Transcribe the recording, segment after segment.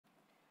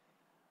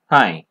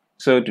Hi,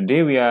 so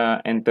today we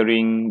are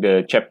entering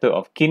the chapter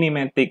of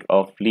kinematic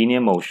of linear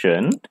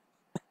motion,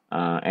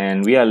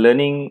 and we are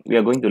going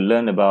to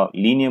learn about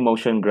linear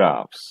motion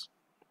graphs.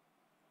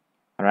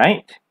 All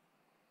right.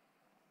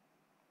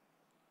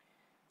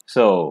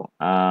 So,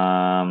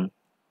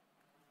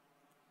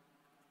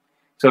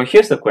 so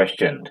here's the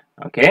question.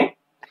 Okay,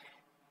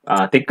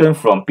 taken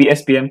from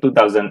PSPM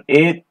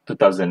 2008,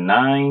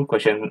 2009,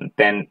 question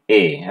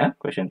 10a.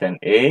 Question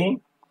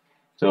 10a.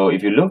 So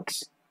if you look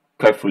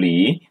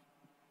carefully,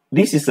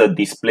 this is a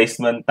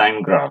displacement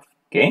time graph,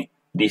 okay?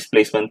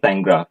 Displacement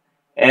time graph.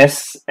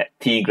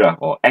 ST graph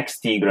or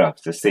XT graph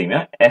is the same,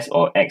 yeah? S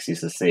or X is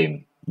the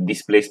same.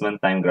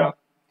 Displacement time graph.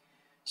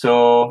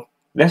 So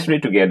let's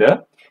read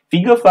together.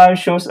 Figure 5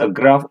 shows a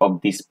graph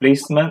of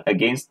displacement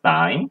against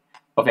time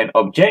of an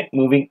object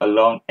moving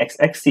along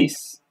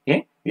x-axis.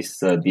 Okay, this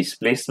is a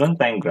displacement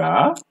time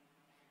graph.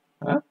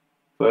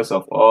 First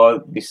of all,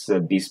 this is a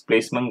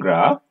displacement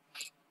graph.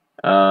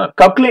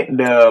 Calculate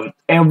the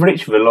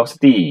average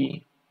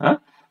velocity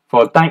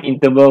for time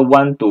interval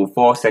 1 to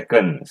 4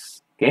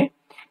 seconds. Okay,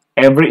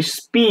 average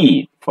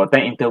speed for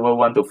time interval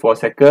 1 to 4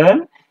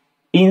 seconds,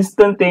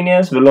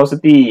 instantaneous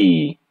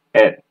velocity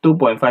at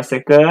 2.5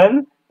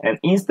 seconds, and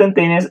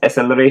instantaneous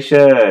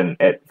acceleration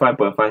at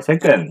 5.5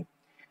 seconds.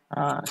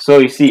 So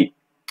you see,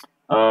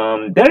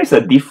 there is a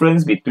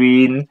difference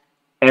between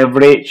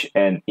average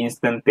and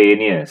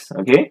instantaneous.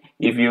 Okay,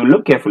 if you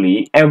look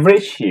carefully,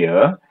 average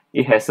here,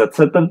 it has a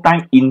certain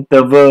time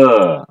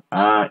interval.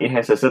 It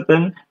has a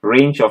certain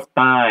range of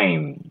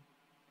time.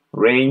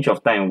 1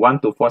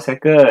 to 4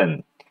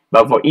 seconds.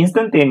 But for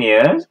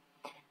instantaneous,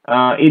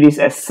 it is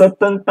at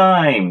certain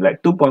time,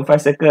 like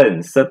 2.5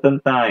 seconds, certain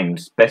time,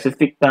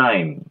 specific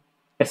time,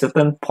 a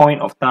certain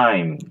point of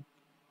time.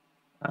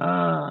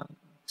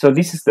 So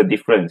this is the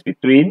difference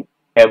between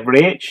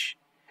average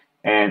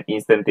and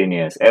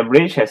instantaneous.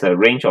 Average has a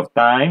range of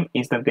time,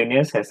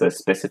 instantaneous has a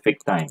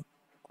specific time.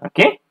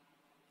 Okay?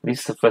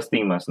 This is the first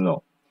thing you must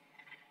know.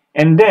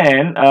 And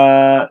then,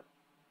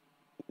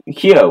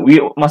 here, we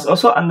must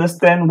also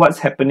understand what's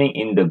happening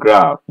in the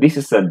graph. This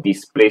is a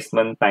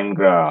displacement time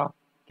graph.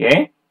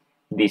 Okay?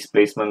 This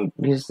is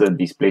a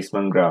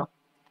displacement graph.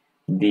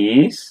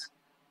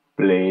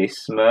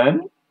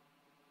 Displacement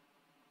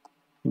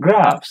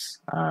graphs.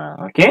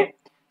 Okay?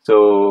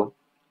 So,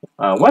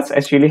 what's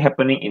actually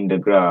happening in the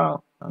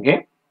graph?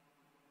 Okay?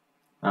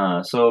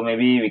 So,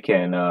 maybe we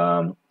can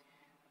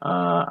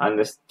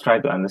try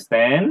to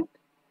understand.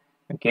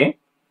 Okay,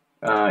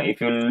 if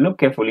you look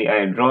carefully, I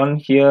have drawn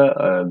here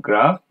a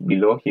graph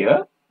below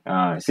here.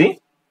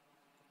 See?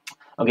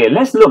 Okay,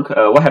 let's look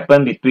what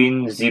happened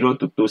between 0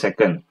 to 2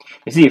 seconds.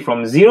 You see,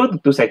 from 0 to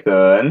 2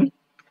 seconds,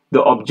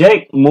 the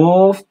object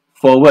moved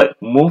forward,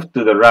 moved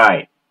to the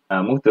right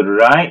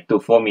to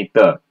 4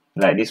 meters,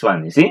 like this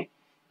one, you see?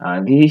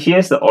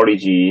 Here's the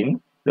origin.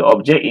 The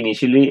object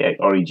initially at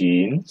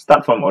origin,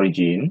 start from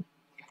origin.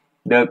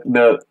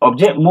 The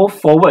object moved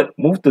forward,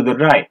 moved to the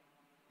right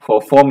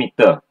for 4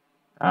 meters.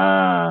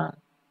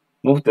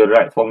 Move to the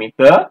right 4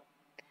 meters.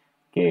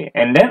 Okay,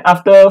 and then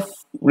after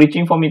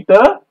reaching 4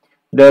 meters,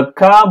 the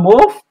car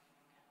moved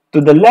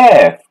to the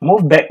left,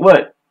 moved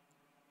backward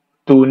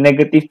to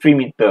negative 3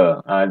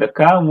 meters. The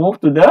car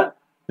moved to the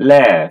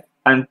left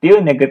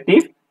until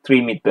negative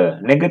 3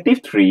 meters.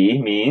 Negative 3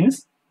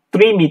 means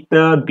 3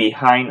 meters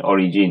behind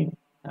origin.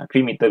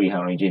 3 meters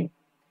behind origin.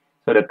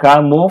 So the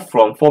car moved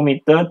from 4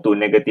 meters to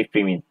negative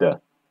 3 meters.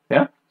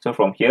 Yeah. So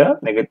from here,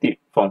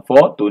 from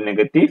 4 to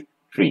negative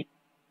 3.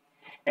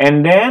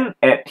 And then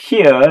at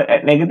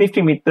negative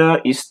 3 meters,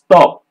 it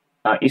stopped.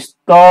 It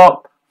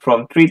stopped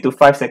from 3 to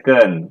 5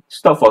 seconds.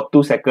 Stop for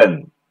 2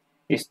 seconds.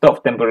 It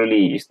stopped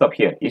temporarily. It stopped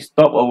here. It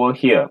stopped over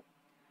here.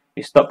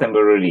 It stopped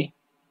temporarily.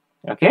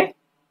 Okay?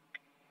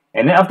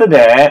 And then after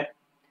that,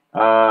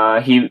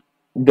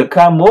 the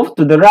car moved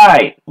to the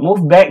right,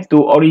 moved back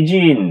to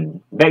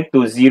origin, back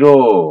to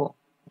 0.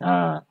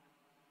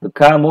 The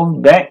car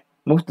moved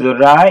to the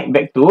right,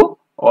 back to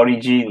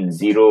origin,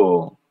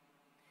 0.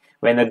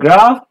 When the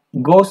graph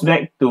goes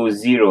back to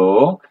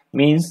 0,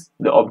 means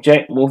the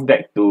object moved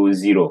back to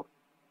 0.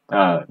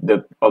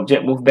 The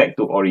object moved back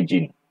to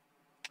origin.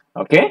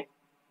 Okay?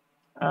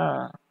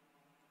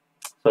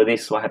 So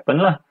this is what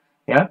happened lah.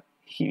 Yeah.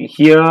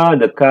 Here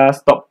the car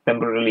stopped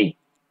temporarily.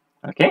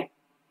 Okay?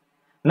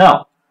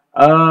 Now,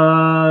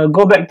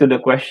 go back to the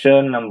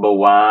question number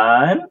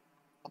 1.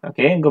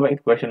 Okay, go back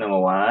to question number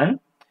 1.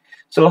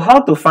 So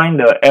how to find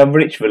the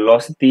average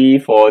velocity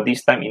for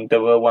this time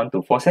interval 1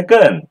 to 4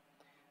 seconds?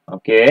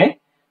 Okay,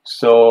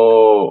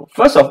 so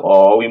first of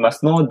all, we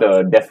must know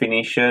the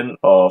definition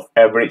of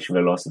average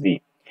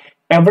velocity.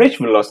 Average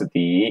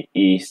velocity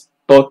is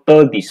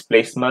total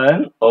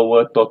displacement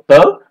over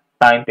total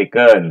time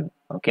taken.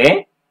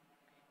 Okay,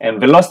 and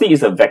velocity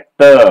is a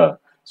vector.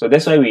 So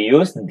that's why we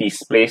use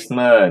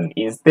displacement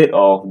instead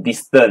of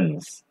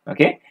distance.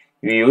 Okay,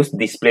 we use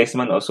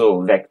displacement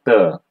also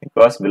vector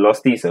because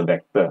velocity is a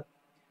vector.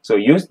 So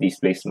use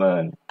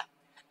displacement.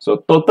 So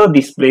total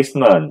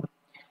displacement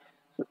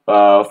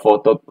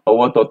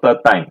over total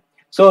time.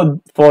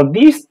 So for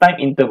this time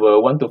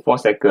interval 1 to 4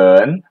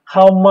 seconds,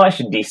 how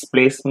much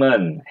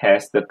displacement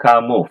has the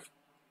car moved?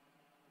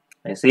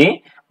 You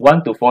see,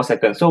 1 to 4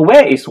 seconds. So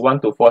where is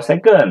 1 to 4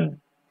 seconds?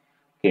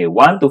 Okay,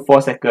 1 to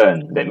 4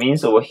 seconds. That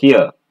means over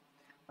here.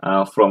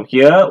 From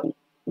here,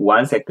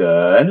 1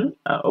 second.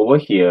 Over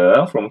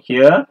here, from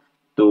here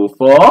to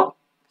 4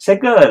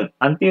 seconds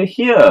until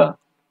here.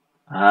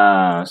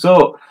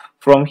 So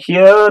from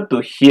here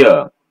to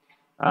here.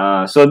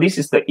 So this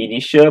is the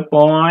initial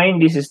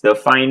point. This is the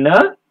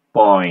final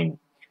point.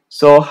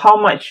 So how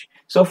much?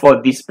 So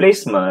for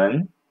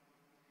displacement,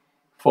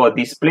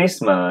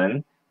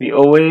 we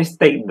always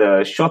take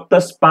the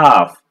shortest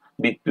path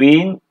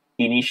between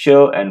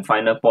initial and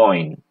final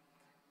point.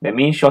 That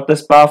means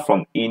shortest path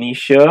from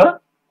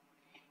initial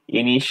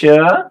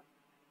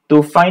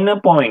to final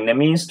point. That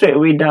means straight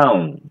way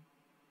down.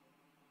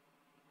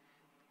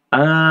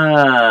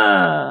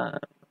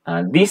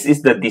 This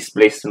is the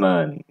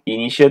displacement,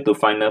 initial to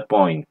final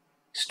point,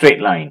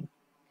 straight line.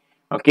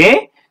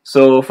 Okay,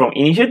 so from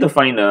initial to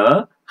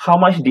final, how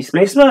much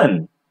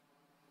displacement?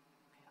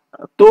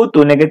 2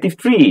 to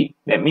 -3.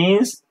 That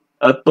means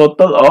a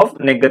total of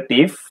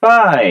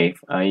 -5.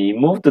 You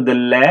move to the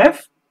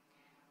left.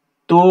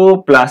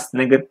 2 plus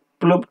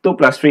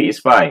 3 is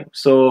 5.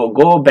 So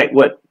go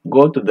backward.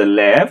 Go to the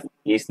left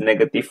is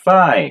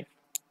 -5.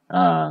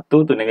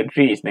 2 to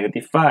 -3 is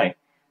 -5.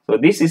 So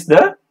this is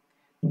the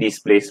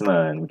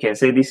displacement. We can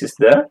say this is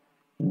the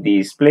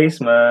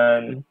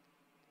displacement.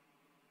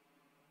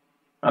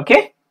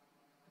 Okay?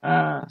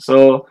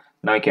 So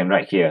now you can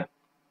write here.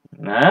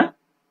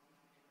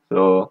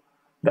 So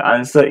the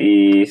answer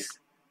is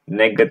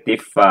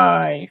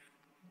 -5.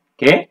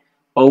 Okay?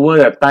 Over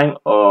the time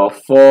of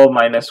 4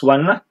 minus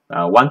 1 lah.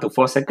 1 to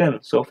 4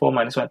 seconds. So 4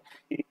 minus 1.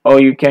 Or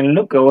you can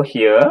look over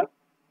here.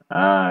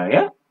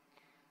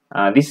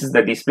 This is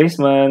the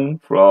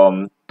displacement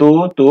from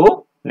 2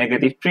 to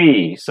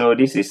 -3. So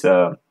this is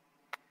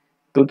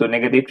 2 to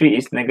 -3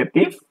 is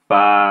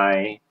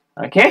 -5.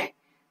 Okay?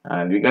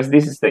 Because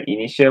this is the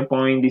initial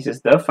point, this is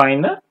the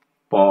final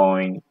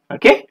point.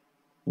 Okay?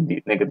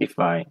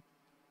 -5.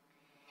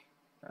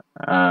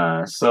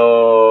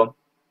 So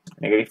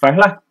 -5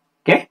 lah.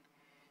 Okay?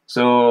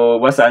 So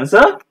what's the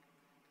answer?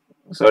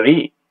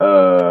 Sorry.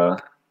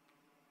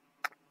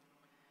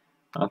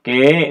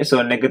 Okay,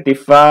 so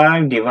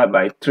 -5 divided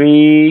by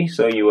 3,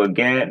 so you will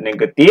get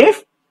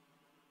negative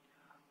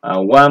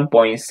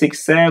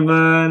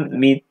 1.67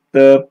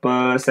 meter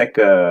per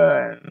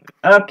second.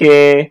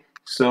 Okay,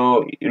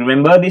 so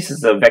remember this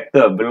is a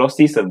vector,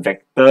 velocity is a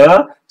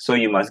vector, so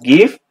you must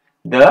give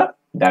the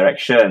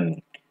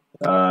direction.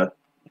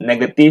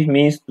 Negative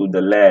means to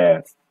the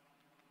left.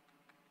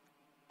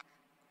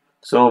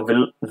 So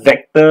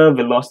vector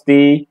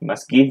velocity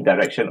must give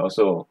direction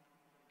also.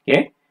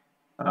 Okay,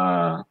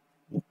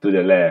 to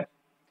the left.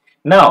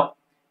 Now,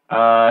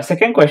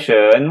 second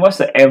question, what's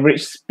the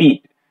average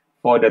speed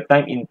for the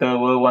time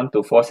interval 1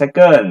 to 4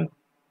 seconds?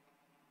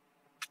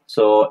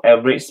 So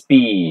average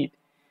speed.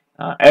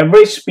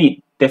 Average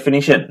speed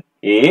definition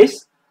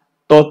is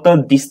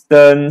total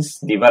distance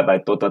divided by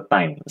total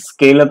time.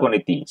 Scalar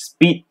quantity.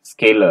 Speed,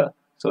 scalar.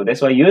 So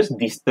that's why I use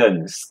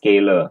distance,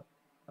 scalar.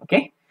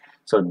 Okay.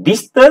 So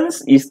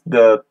distance is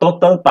the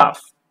total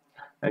path.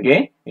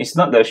 Okay. It's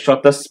not the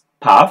shortest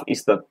path.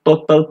 It's the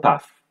total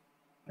path.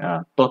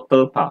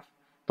 Total path.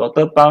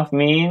 Total path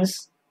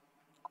means,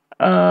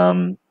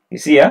 you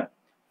see,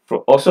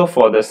 also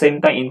for the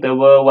same time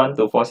interval 1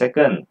 to 4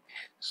 seconds.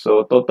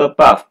 So total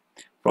path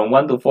from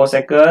 1 to 4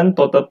 seconds,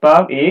 total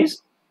path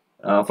is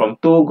from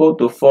 2 go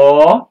to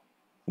 4.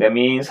 That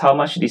means how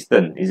much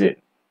distance is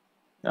it?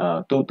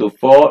 2 to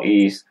 4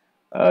 is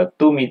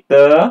 2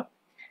 meter,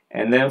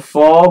 and then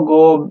 4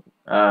 go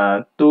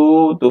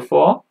 2 to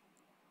 4.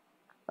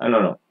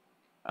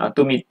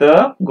 2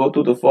 meter, go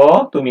 2 to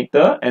 4, 2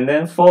 meter, and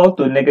then 4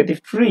 to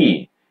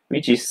 -3,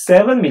 which is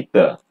 7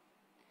 meter.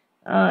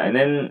 And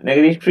then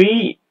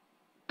 -3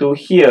 to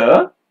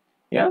here,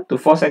 to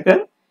 4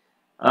 seconds,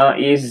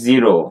 is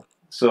 0.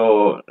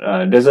 So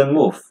doesn't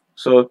move.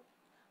 So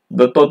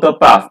the total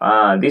path,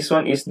 this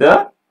one is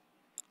the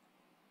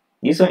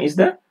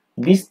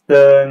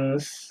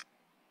distance.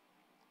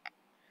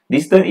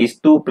 Distance is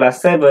 2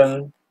 plus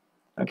 7.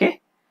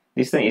 Okay,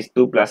 distance is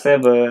 2 plus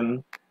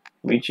 7,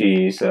 which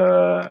is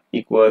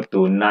equal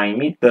to 9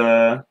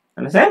 meter.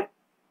 Understand?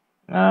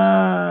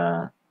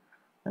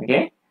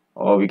 Okay.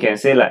 Or we can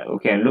say, like, we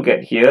can look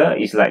at here,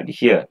 is like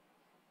here.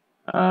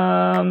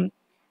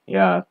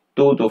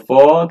 2 to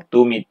 4,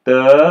 2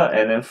 meter,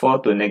 and then 4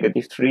 to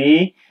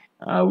 -3,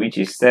 which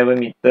is 7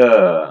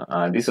 meter.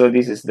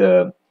 This is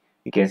the,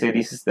 you can say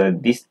this is the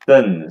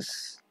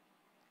distance.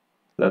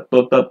 The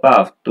total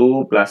path,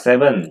 2 plus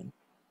 7.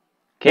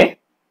 Okay.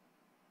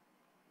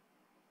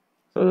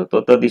 So the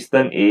total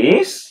distance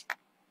is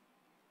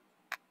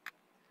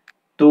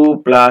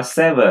 2 plus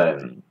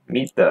 7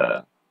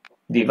 meter.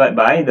 Divided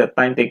by the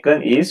time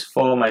taken is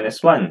 4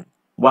 minus 1.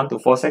 1 to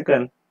 4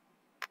 seconds.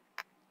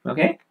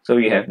 Okay. So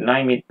we have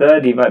 9 meter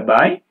divided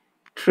by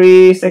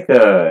 3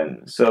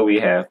 seconds. So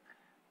we have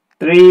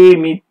 3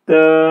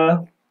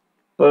 meter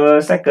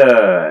per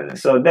second.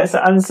 So that's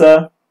the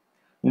answer.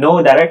 No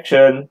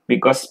direction,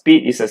 because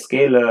speed is a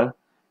scalar.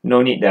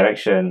 No need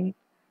direction.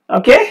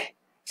 Okay,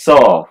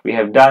 so we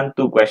have done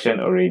 2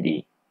 questions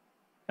already.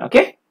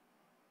 Okay,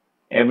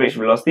 average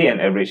velocity and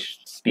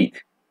average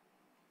speed.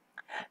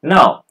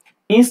 Now,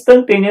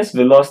 instantaneous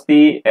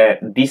velocity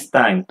at this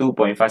time,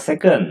 2.5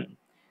 seconds.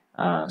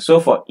 So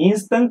for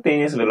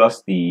instantaneous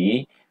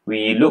velocity,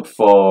 we look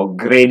for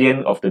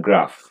gradient of the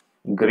graph.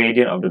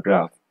 Gradient of the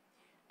graph.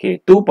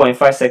 Okay, 2.5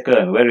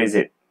 seconds. Where is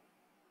it?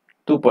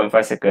 2.5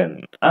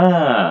 seconds.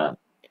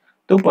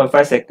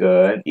 2.5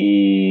 seconds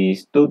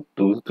is 2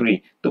 to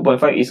 3.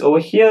 2.5 is over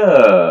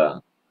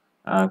here.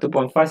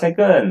 2.5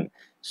 seconds.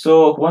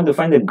 So we want to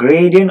find the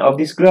gradient of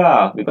this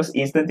graph, because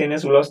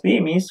instantaneous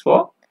velocity means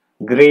for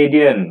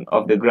gradient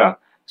of the graph.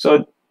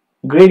 So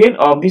gradient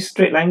of this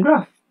straight line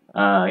graph.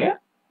 Yeah,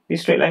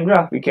 this straight line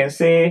graph. We can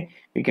say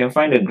we can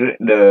find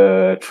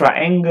the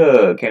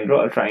triangle. Can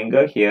draw a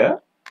triangle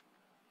here.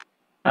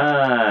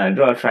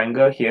 Draw a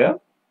triangle here.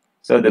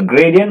 So the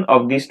gradient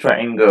of this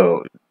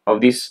triangle, of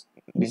this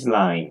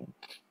line.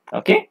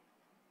 Okay.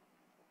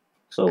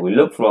 So we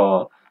look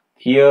for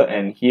here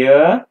and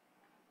here.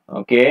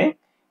 Okay.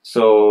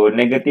 So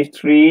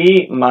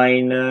 -3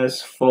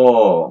 minus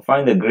 4.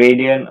 Find the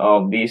gradient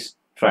of this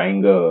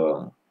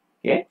triangle.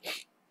 Okay.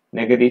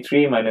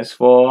 -3 minus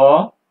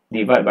 4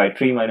 divide by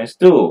 3 minus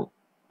 2.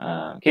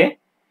 Okay.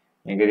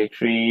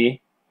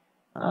 -3,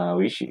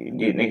 which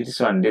did this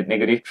one? Did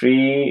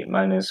 -3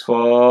 minus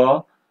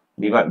 4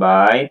 divide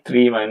by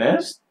 3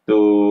 minus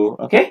 2.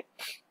 Okay.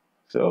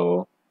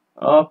 So,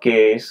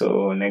 okay.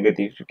 So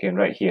negative you can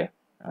write here.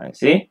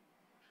 See?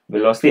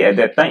 Velocity at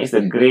that time is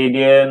the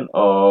gradient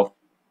of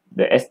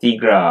the ST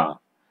graph,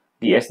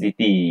 ds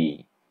dt.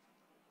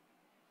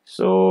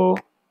 So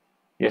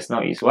just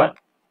now is what?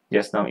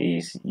 Just now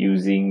is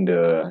using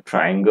the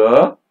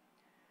triangle,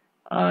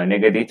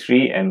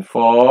 -3 and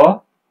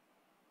 4.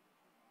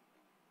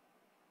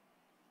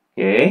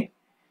 Okay,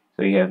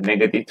 so you have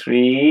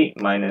 -3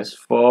 minus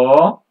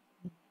 4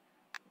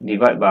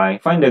 divide by,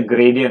 find the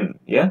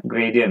gradient, yeah,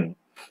 gradient.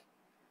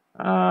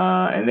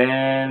 And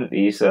then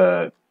is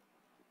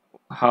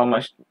how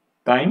much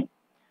time?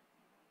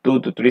 2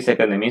 to 3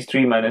 seconds. That means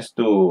 3 minus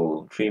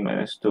 2. 3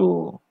 minus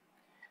 2.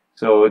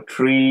 So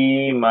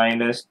 3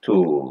 minus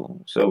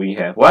 2. So we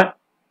have what?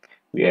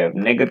 We have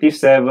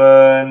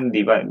 -7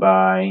 divided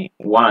by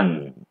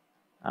 1.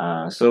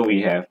 So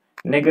we have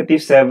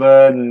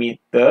 -7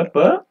 meter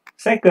per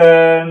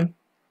second.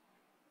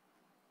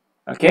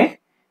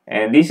 Okay?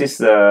 And this is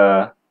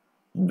the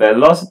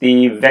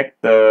velocity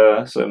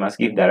vector. So it must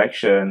give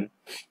direction.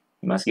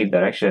 It must give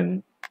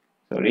direction.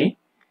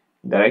 Sorry.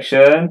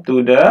 Direction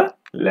to the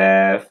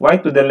left. Why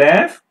to the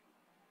left?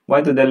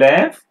 Why to the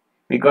left?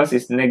 Because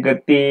it's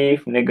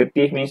negative.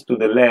 Negative means to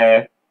the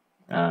left.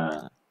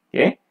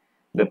 Okay.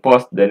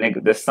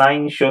 The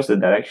sign shows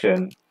the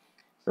direction.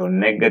 So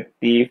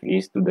negative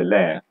is to the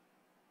left.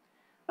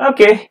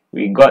 Okay,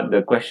 we got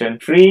the question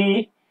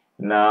 3.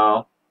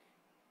 Now,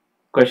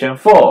 question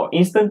 4.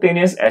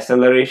 Instantaneous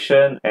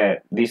acceleration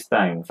at this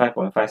time,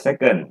 5.5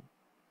 seconds.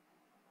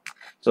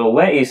 So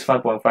where is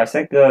 5.5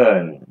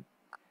 seconds?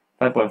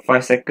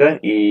 5.5 seconds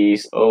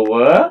is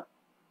over.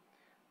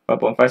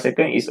 5.5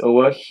 seconds is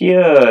over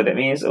here. That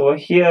means over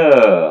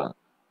here.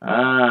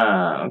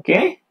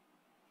 Okay.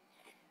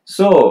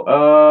 So,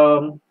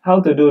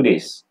 how to do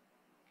this?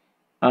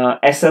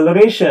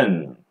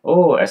 Acceleration.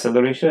 Oh,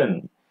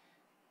 acceleration.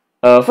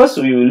 First,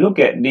 we will look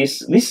at this.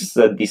 This is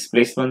a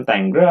displacement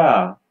time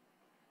graph.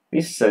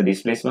 This is a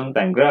displacement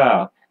time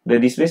graph. The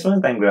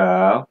displacement time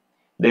graph,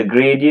 the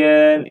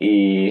gradient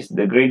is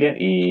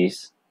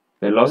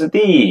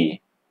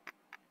velocity.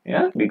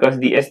 Yeah, because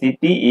ds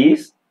dt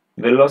is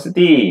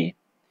velocity.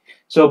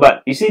 So,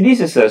 but you see,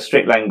 this is a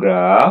straight line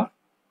graph.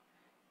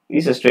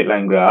 This is a straight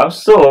line graph.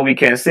 So we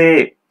can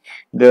say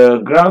the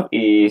graph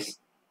is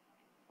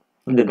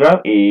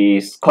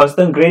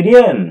constant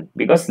gradient,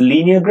 because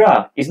linear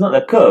graph is not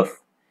a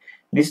curve.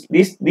 This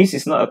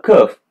is not a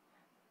curve.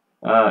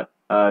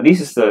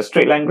 This is a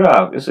straight line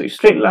graph. So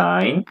straight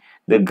line,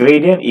 the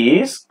gradient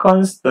is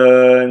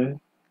constant.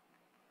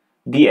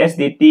 ds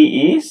dt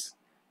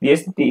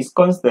is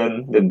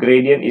constant. The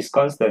gradient is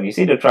constant. You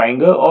see the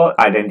triangle, all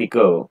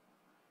identical.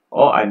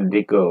 All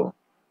identical.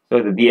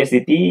 So the ds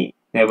dt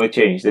never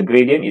change. The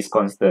gradient is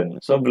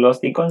constant. So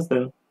velocity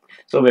constant.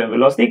 So when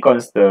velocity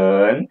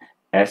constant,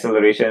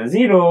 acceleration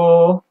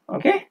 0.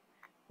 Okay.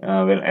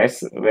 When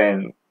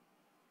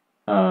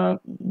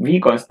v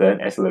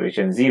constant,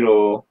 acceleration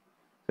 0.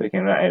 So we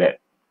can write like that.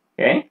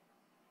 Okay.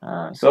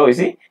 So you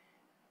see,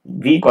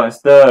 v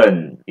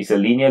constant is a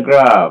linear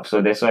graph.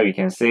 So that's why we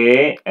can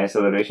say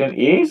acceleration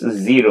is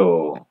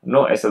 0.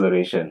 No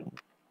acceleration.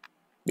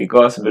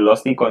 Because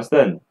velocity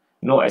constant,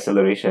 no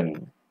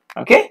acceleration.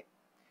 Okay.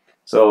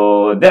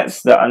 So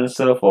that's the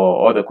answer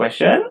for all the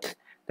questions.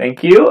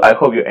 Thank you. I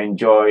hope you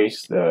enjoyed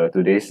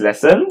today's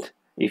lesson.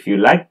 If you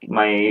like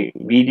my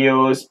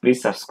videos,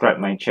 please subscribe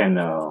my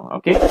channel.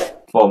 Okay,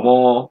 for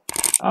more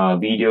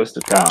videos to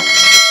come.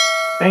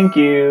 Thank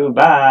you.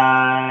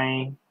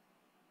 Bye.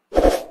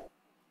 you.